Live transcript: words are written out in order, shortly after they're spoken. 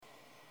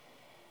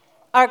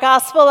Our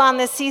gospel on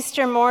this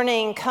Easter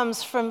morning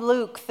comes from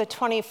Luke, the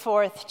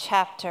 24th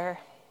chapter.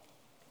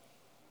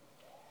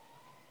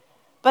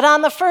 But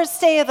on the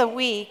first day of the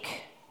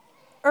week,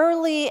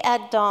 early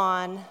at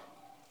dawn,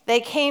 they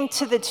came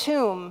to the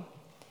tomb,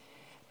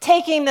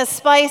 taking the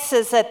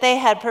spices that they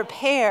had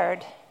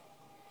prepared.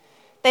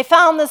 They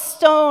found the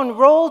stone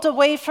rolled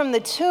away from the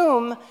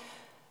tomb,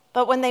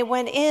 but when they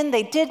went in,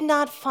 they did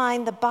not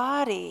find the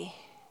body.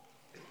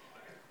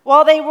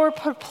 While they were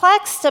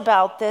perplexed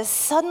about this,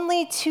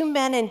 suddenly two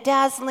men in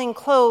dazzling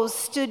clothes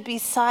stood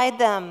beside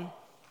them.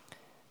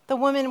 The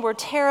women were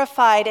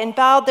terrified and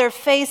bowed their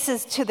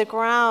faces to the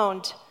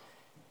ground.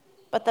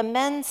 But the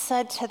men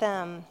said to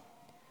them,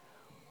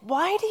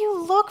 "Why do you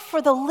look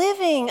for the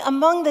living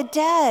among the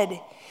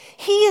dead?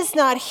 He is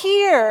not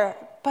here,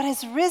 but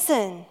has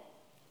risen.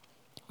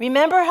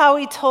 Remember how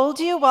he told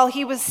you while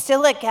he was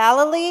still at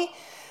Galilee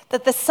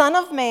that the Son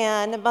of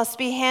Man must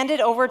be handed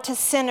over to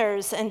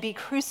sinners and be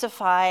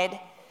crucified,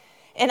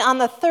 and on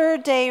the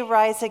third day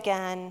rise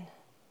again."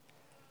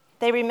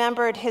 They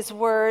remembered his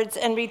words,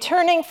 and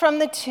returning from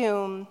the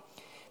tomb,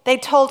 they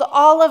told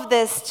all of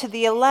this to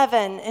the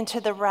 11 and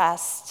to the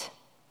rest.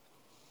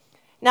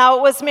 Now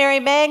it was Mary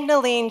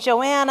Magdalene,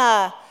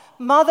 Joanna,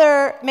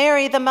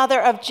 Mary, the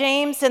mother of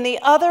James, and the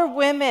other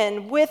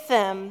women with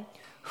them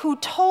who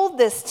told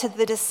this to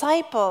the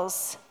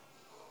disciples.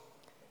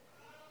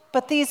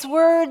 But these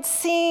words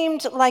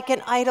seemed like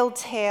an idle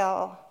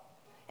tale,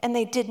 and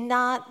they did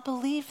not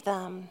believe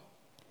them.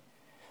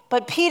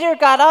 But Peter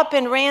got up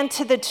and ran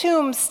to the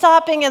tomb.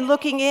 Stopping and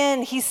looking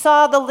in, he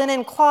saw the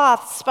linen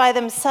cloths by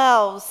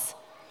themselves.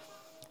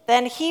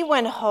 Then he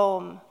went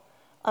home,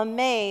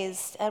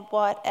 amazed at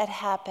what had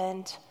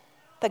happened.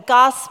 The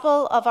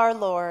gospel of our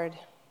Lord.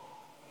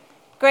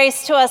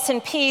 Grace to us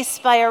and peace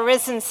by our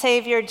risen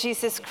Savior,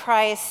 Jesus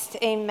Christ.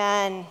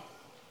 Amen.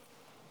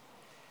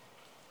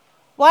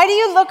 Why do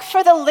you look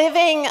for the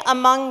living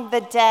among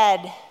the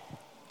dead?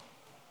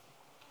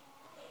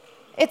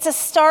 It's a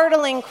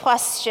startling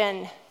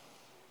question.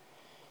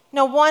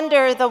 No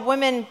wonder the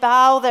women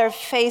bow their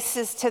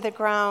faces to the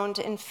ground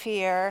in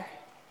fear.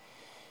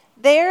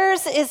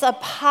 Theirs is a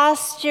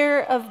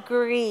posture of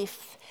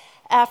grief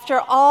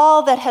after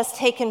all that has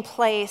taken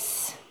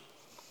place.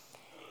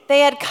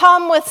 They had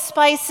come with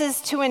spices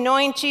to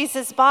anoint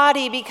Jesus'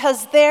 body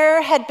because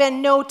there had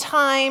been no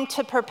time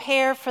to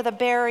prepare for the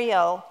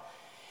burial.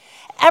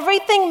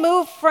 Everything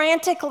moved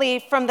frantically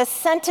from the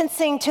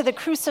sentencing to the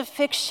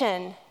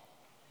crucifixion.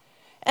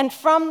 And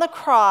from the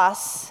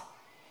cross,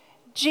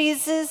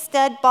 Jesus'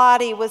 dead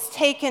body was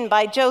taken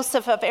by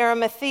Joseph of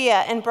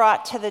Arimathea and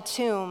brought to the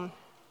tomb.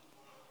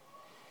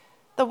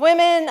 The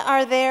women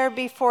are there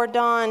before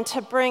dawn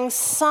to bring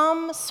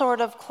some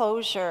sort of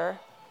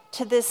closure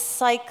to this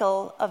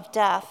cycle of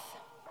death.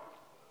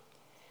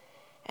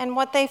 And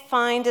what they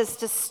find is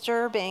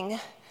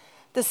disturbing.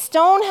 The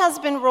stone has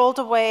been rolled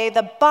away,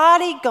 the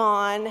body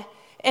gone,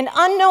 and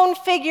unknown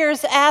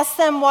figures ask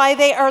them why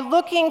they are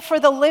looking for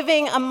the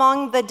living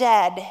among the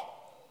dead.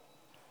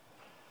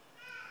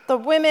 The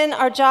women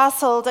are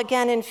jostled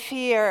again in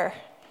fear.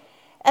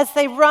 As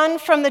they run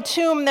from the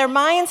tomb, their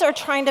minds are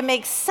trying to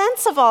make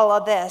sense of all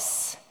of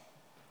this.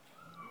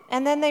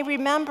 And then they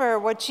remember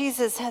what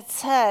Jesus had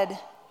said.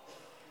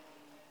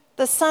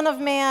 The Son of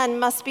Man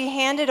must be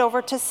handed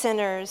over to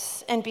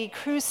sinners and be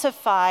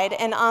crucified,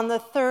 and on the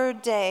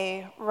third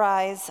day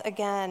rise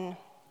again.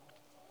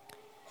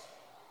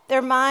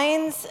 Their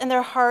minds and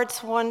their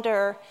hearts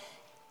wonder,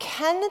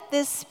 can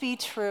this be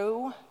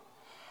true?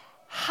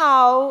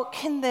 How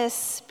can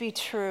this be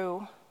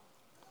true?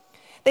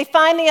 They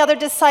find the other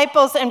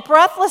disciples, and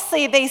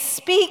breathlessly they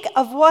speak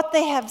of what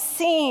they have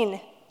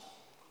seen.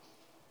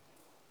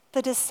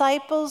 The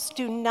disciples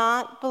do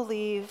not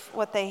believe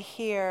what they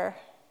hear.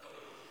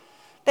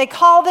 They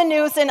call the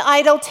news an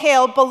idle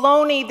tale,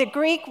 baloney. The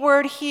Greek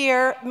word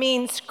here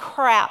means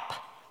crap.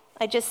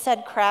 I just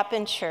said crap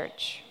in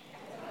church.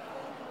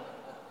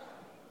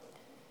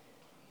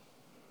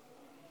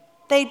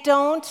 They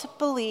don't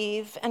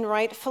believe, and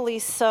rightfully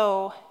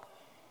so.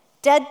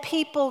 Dead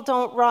people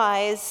don't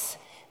rise.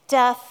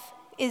 Death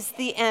is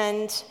the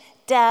end.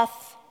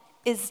 Death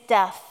is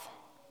death.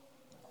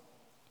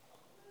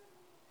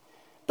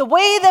 The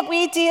way that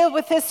we deal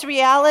with this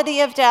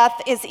reality of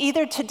death is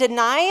either to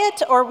deny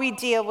it or we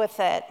deal with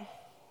it.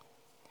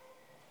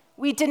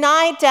 We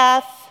deny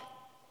death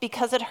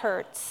because it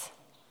hurts.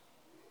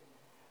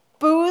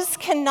 Booze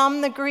can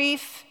numb the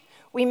grief.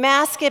 We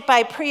mask it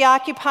by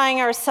preoccupying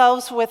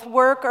ourselves with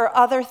work or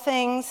other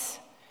things.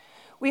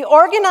 We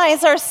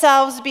organize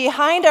ourselves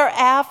behind our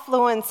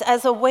affluence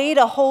as a way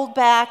to hold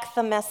back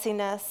the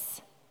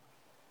messiness.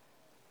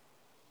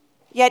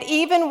 Yet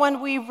even when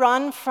we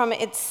run from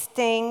its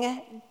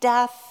sting,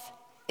 death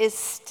is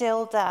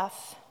still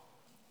death.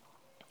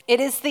 It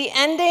is the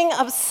ending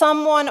of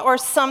someone or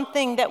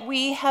something that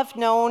we have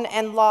known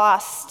and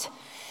lost.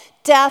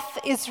 Death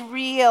is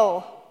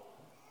real,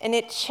 and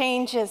it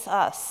changes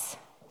us.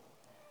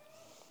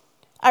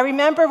 I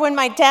remember when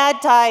my dad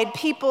died,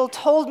 people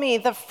told me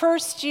the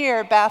first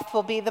year, Beth,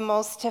 will be the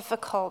most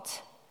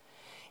difficult.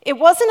 It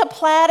wasn't a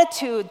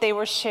platitude they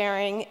were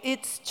sharing,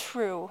 it's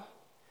true.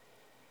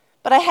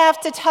 But I have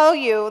to tell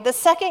you, the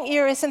second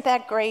year isn't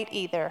that great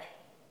either.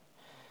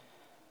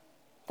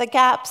 The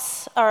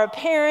gaps are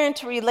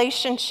apparent,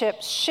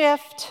 relationships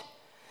shift.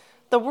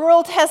 The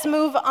world has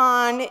moved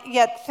on,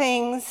 yet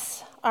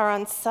things are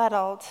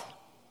unsettled.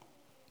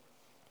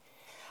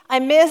 I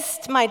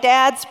missed my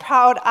dad's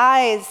proud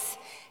eyes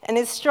and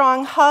his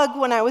strong hug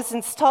when I was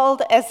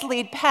installed as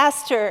lead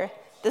pastor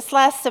this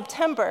last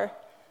September.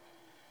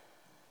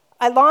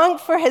 I long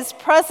for his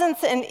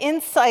presence and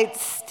insight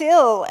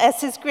still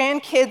as his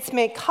grandkids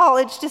make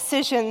college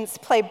decisions,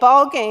 play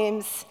ball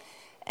games,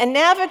 and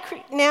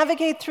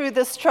navigate through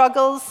the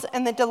struggles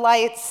and the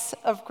delights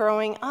of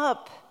growing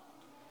up.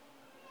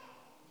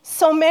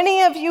 So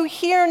many of you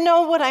here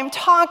know what I'm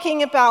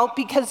talking about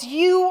because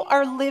you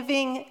are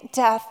living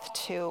death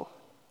too.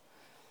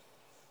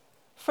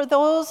 For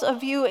those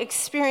of you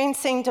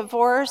experiencing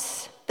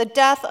divorce, the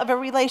death of a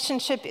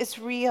relationship is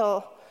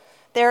real.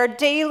 There are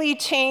daily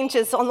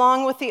changes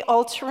along with the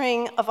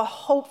altering of a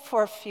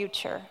hope-for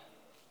future.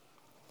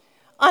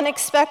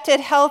 Unexpected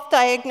health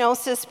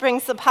diagnosis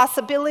brings the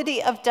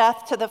possibility of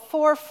death to the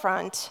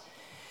forefront.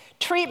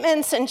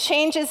 Treatments and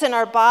changes in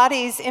our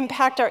bodies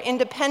impact our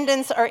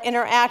independence, our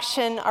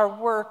interaction, our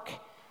work,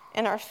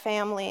 and our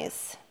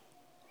families.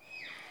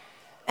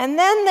 And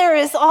then there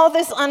is all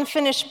this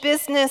unfinished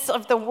business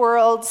of the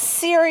world: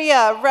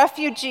 Syria,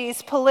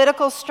 refugees,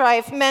 political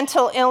strife,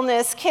 mental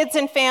illness, kids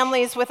and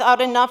families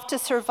without enough to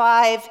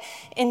survive,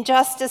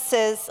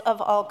 injustices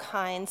of all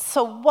kinds.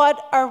 So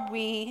what are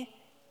we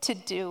to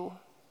do?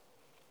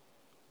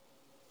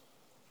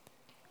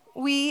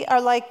 We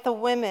are like the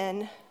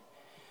women.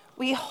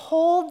 We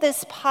hold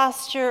this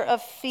posture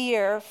of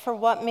fear for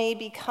what may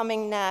be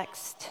coming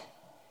next.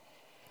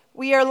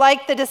 We are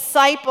like the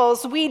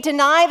disciples. We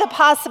deny the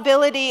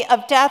possibility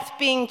of death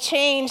being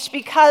changed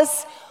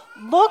because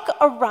look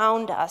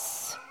around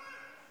us.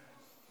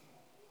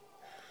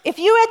 If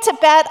you had to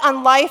bet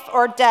on life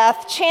or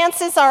death,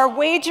 chances are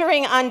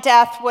wagering on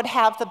death would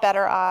have the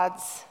better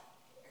odds.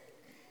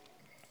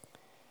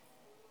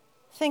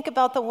 Think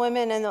about the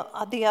women and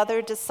the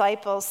other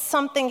disciples.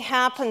 Something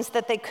happens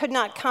that they could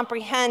not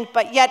comprehend,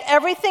 but yet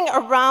everything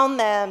around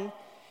them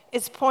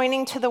is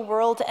pointing to the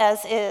world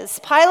as is.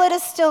 Pilate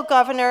is still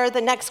governor. The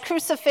next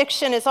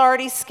crucifixion is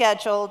already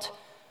scheduled.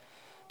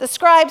 The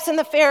scribes and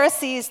the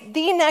Pharisees,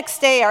 the next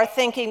day, are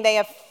thinking they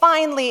have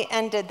finally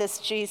ended this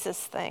Jesus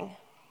thing.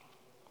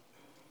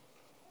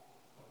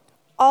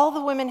 All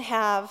the women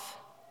have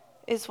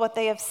is what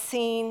they have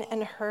seen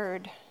and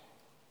heard.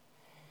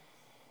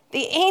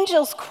 The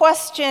angel's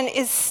question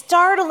is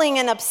startling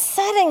and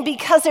upsetting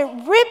because it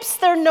rips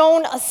their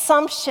known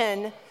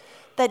assumption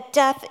that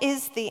death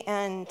is the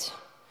end.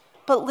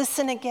 But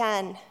listen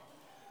again.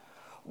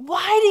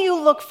 Why do you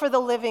look for the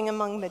living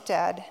among the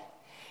dead?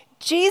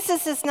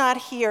 Jesus is not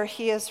here,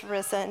 he is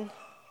risen.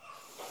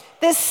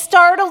 This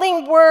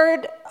startling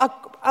word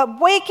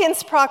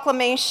awakens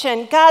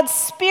proclamation. God's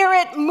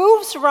Spirit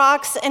moves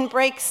rocks and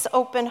breaks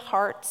open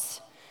hearts.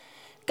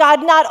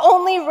 God not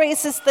only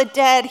raises the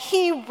dead,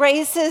 he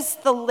raises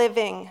the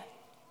living.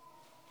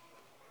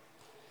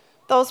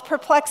 Those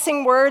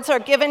perplexing words are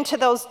given to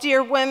those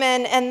dear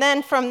women and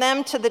then from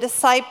them to the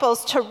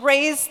disciples to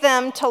raise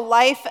them to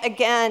life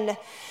again,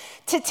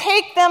 to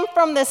take them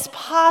from this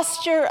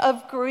posture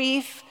of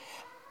grief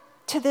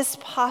to this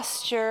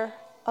posture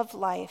of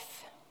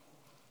life.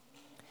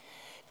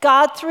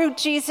 God, through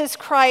Jesus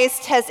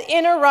Christ, has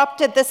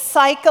interrupted the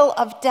cycle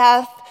of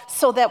death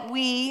so that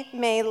we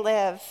may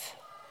live.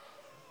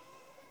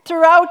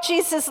 Throughout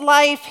Jesus'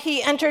 life,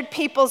 he entered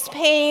people's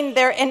pain,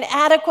 their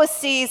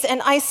inadequacies,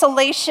 and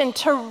isolation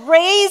to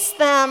raise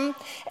them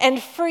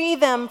and free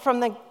them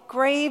from the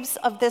graves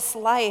of this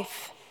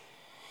life.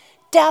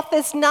 Death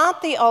is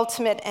not the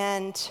ultimate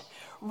end.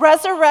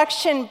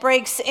 Resurrection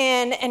breaks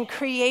in and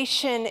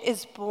creation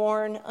is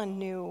born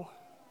anew.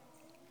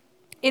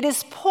 It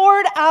is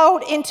poured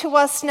out into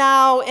us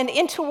now and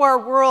into our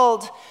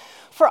world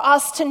for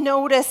us to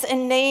notice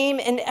and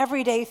name in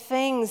everyday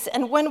things.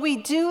 And when we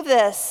do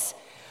this,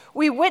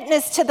 we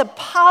witness to the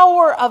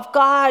power of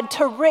God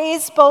to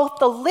raise both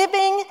the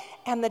living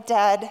and the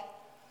dead.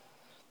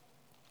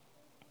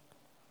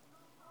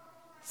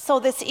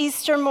 So this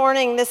Easter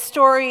morning, this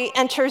story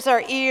enters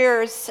our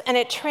ears and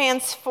it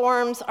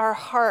transforms our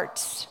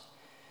hearts.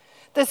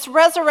 This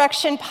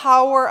resurrection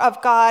power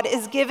of God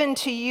is given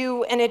to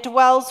you and it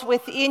dwells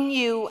within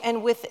you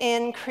and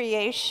within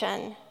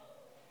creation.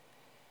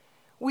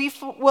 We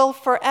will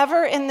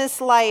forever in this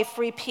life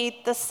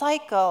repeat the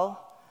cycle.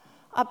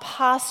 A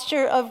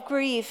posture of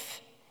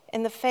grief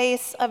in the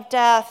face of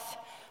death,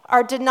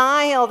 our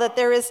denial that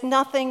there is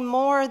nothing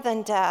more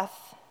than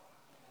death.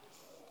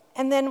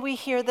 And then we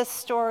hear the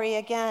story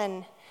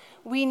again.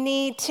 We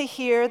need to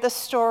hear the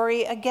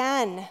story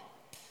again.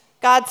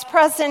 God's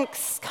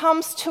presence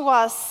comes to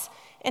us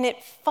and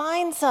it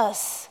finds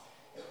us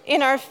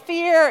in our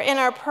fear, in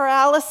our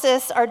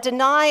paralysis, our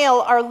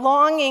denial, our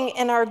longing,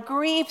 and our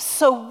grief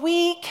so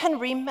we can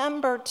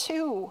remember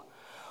too.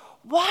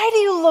 Why do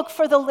you look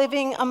for the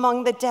living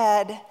among the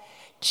dead?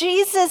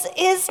 Jesus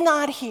is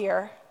not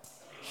here.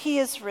 He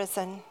is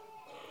risen.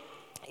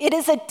 It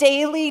is a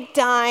daily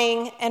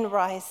dying and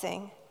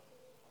rising.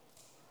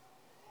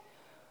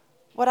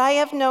 What I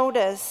have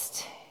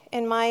noticed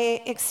in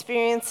my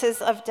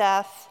experiences of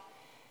death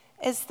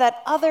is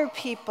that other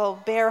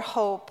people bear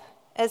hope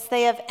as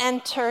they have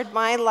entered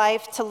my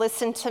life to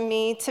listen to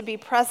me, to be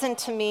present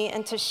to me,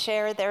 and to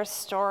share their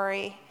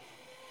story.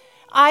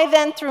 I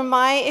then, through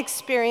my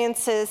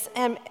experiences,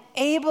 am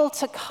able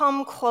to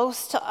come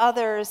close to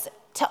others,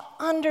 to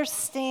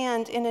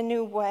understand in a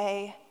new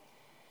way.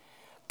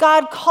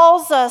 God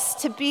calls us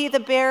to be the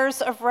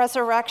bearers of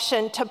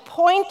resurrection, to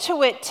point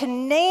to it, to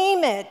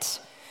name it,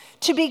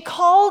 to be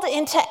called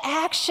into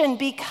action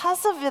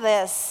because of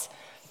this.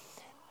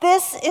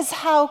 This is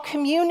how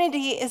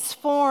community is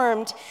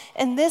formed,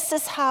 and this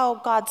is how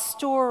God's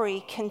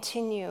story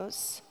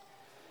continues.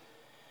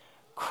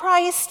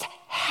 Christ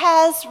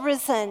has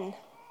risen,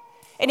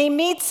 and he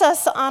meets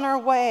us on our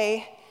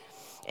way.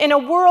 In a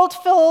world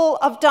full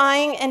of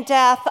dying and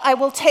death, I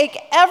will take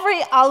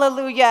every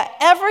alleluia,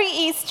 every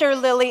Easter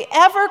lily,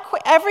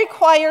 every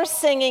choir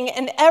singing,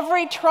 and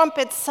every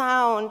trumpet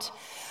sound.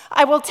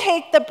 I will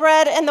take the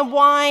bread and the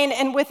wine,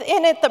 and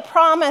within it the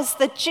promise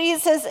that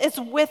Jesus is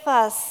with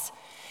us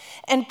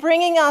and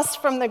bringing us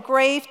from the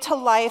grave to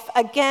life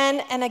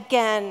again and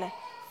again,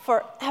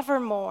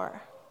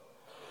 forevermore.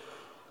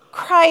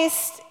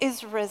 Christ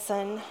is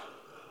risen.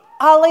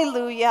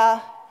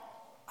 Alleluia,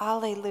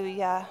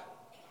 alleluia.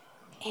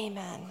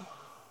 Amen.